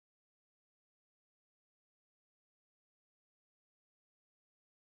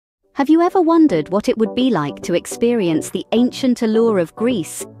Have you ever wondered what it would be like to experience the ancient allure of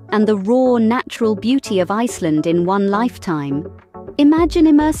Greece and the raw, natural beauty of Iceland in one lifetime? Imagine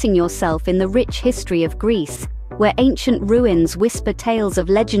immersing yourself in the rich history of Greece, where ancient ruins whisper tales of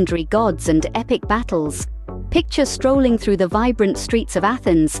legendary gods and epic battles. Picture strolling through the vibrant streets of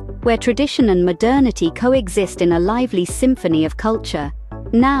Athens, where tradition and modernity coexist in a lively symphony of culture.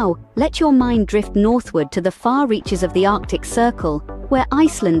 Now, let your mind drift northward to the far reaches of the Arctic Circle, where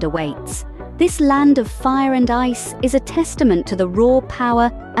Iceland awaits. This land of fire and ice is a testament to the raw power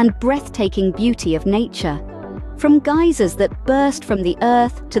and breathtaking beauty of nature. From geysers that burst from the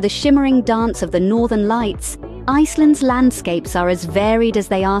earth to the shimmering dance of the northern lights, Iceland's landscapes are as varied as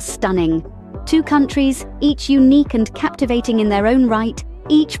they are stunning. Two countries, each unique and captivating in their own right,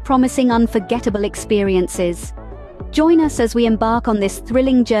 each promising unforgettable experiences. Join us as we embark on this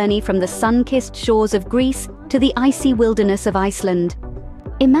thrilling journey from the sun-kissed shores of Greece to the icy wilderness of Iceland.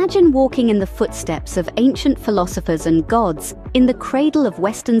 Imagine walking in the footsteps of ancient philosophers and gods in the cradle of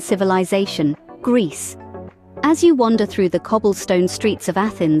Western civilization, Greece. As you wander through the cobblestone streets of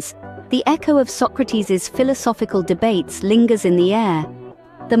Athens, the echo of Socrates' philosophical debates lingers in the air.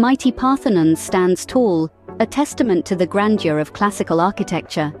 The mighty Parthenon stands tall, a testament to the grandeur of classical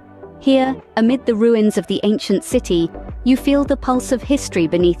architecture. Here, amid the ruins of the ancient city, you feel the pulse of history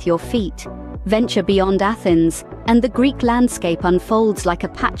beneath your feet. Venture beyond Athens, and the Greek landscape unfolds like a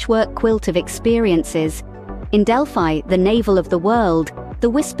patchwork quilt of experiences. In Delphi, the navel of the world, the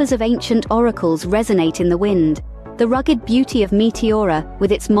whispers of ancient oracles resonate in the wind. The rugged beauty of Meteora,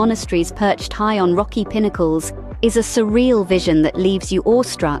 with its monasteries perched high on rocky pinnacles, is a surreal vision that leaves you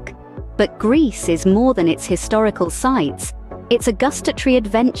awestruck. But Greece is more than its historical sites. It's a gustatory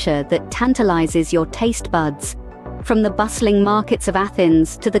adventure that tantalizes your taste buds. From the bustling markets of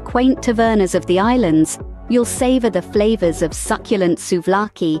Athens to the quaint tavernas of the islands, you'll savor the flavors of succulent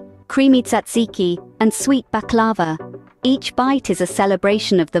souvlaki, creamy tzatziki, and sweet baklava. Each bite is a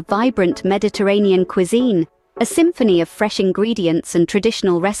celebration of the vibrant Mediterranean cuisine, a symphony of fresh ingredients and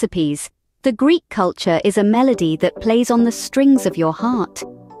traditional recipes. The Greek culture is a melody that plays on the strings of your heart.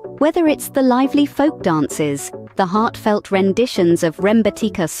 Whether it's the lively folk dances, the heartfelt renditions of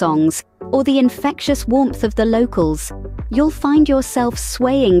rembatika songs, or the infectious warmth of the locals, you'll find yourself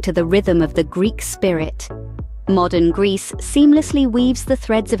swaying to the rhythm of the Greek spirit. Modern Greece seamlessly weaves the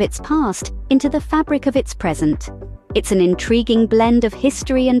threads of its past into the fabric of its present. It's an intriguing blend of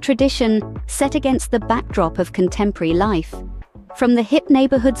history and tradition set against the backdrop of contemporary life. From the hip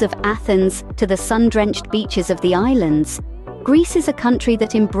neighborhoods of Athens to the sun-drenched beaches of the islands, Greece is a country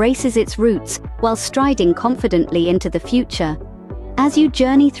that embraces its roots while striding confidently into the future. As you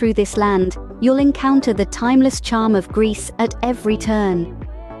journey through this land, you'll encounter the timeless charm of Greece at every turn.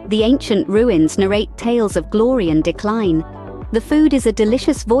 The ancient ruins narrate tales of glory and decline. The food is a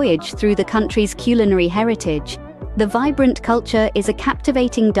delicious voyage through the country's culinary heritage. The vibrant culture is a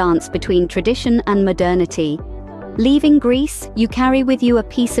captivating dance between tradition and modernity. Leaving Greece, you carry with you a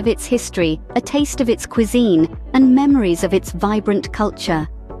piece of its history, a taste of its cuisine, and memories of its vibrant culture.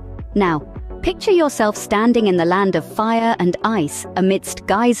 Now, picture yourself standing in the land of fire and ice amidst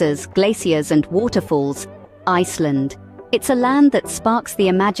geysers, glaciers, and waterfalls. Iceland. It's a land that sparks the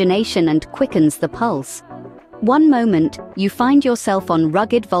imagination and quickens the pulse. One moment, you find yourself on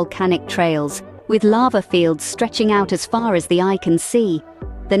rugged volcanic trails, with lava fields stretching out as far as the eye can see.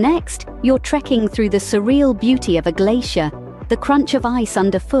 The next, you're trekking through the surreal beauty of a glacier, the crunch of ice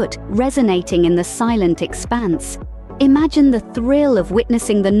underfoot resonating in the silent expanse. Imagine the thrill of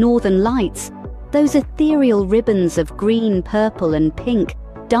witnessing the northern lights, those ethereal ribbons of green, purple, and pink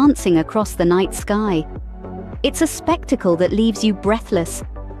dancing across the night sky. It's a spectacle that leaves you breathless,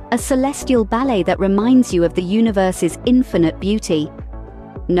 a celestial ballet that reminds you of the universe's infinite beauty.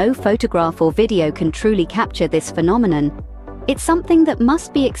 No photograph or video can truly capture this phenomenon. It's something that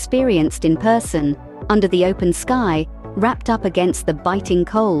must be experienced in person, under the open sky, wrapped up against the biting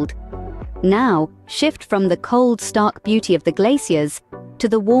cold. Now, shift from the cold, stark beauty of the glaciers to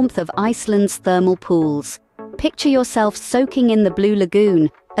the warmth of Iceland's thermal pools. Picture yourself soaking in the Blue Lagoon,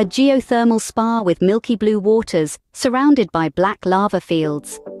 a geothermal spa with milky blue waters surrounded by black lava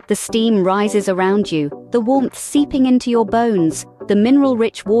fields. The steam rises around you, the warmth seeping into your bones, the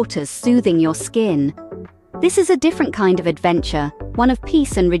mineral-rich waters soothing your skin. This is a different kind of adventure, one of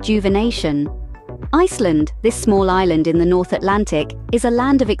peace and rejuvenation. Iceland, this small island in the North Atlantic, is a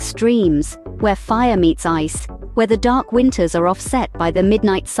land of extremes, where fire meets ice, where the dark winters are offset by the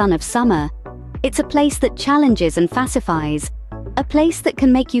midnight sun of summer. It's a place that challenges and pacifies, a place that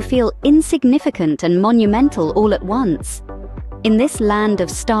can make you feel insignificant and monumental all at once. In this land of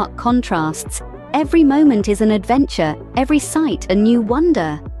stark contrasts, every moment is an adventure, every sight a new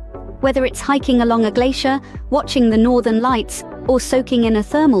wonder. Whether it's hiking along a glacier, watching the northern lights, or soaking in a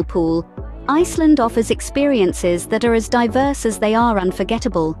thermal pool, Iceland offers experiences that are as diverse as they are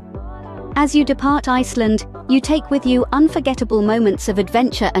unforgettable. As you depart Iceland, you take with you unforgettable moments of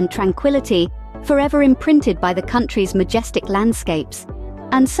adventure and tranquility, forever imprinted by the country's majestic landscapes.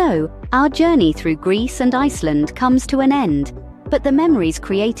 And so, our journey through Greece and Iceland comes to an end, but the memories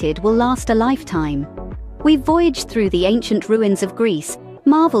created will last a lifetime. We've voyaged through the ancient ruins of Greece,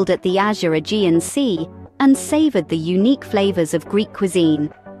 marveled at the azure Aegean Sea, and savored the unique flavors of Greek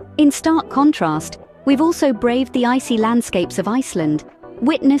cuisine. In stark contrast, we've also braved the icy landscapes of Iceland,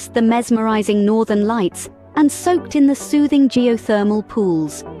 witnessed the mesmerizing northern lights, and soaked in the soothing geothermal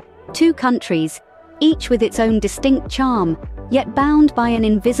pools. Two countries, each with its own distinct charm, yet bound by an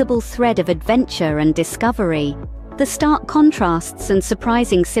invisible thread of adventure and discovery. The stark contrasts and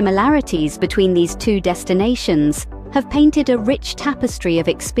surprising similarities between these two destinations have painted a rich tapestry of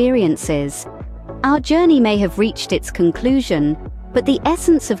experiences. Our journey may have reached its conclusion, but the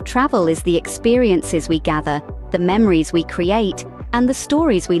essence of travel is the experiences we gather, the memories we create, and the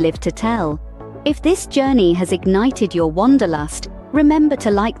stories we live to tell. If this journey has ignited your wanderlust, remember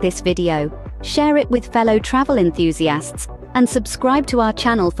to like this video, share it with fellow travel enthusiasts, and subscribe to our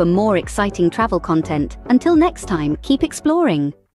channel for more exciting travel content. Until next time, keep exploring.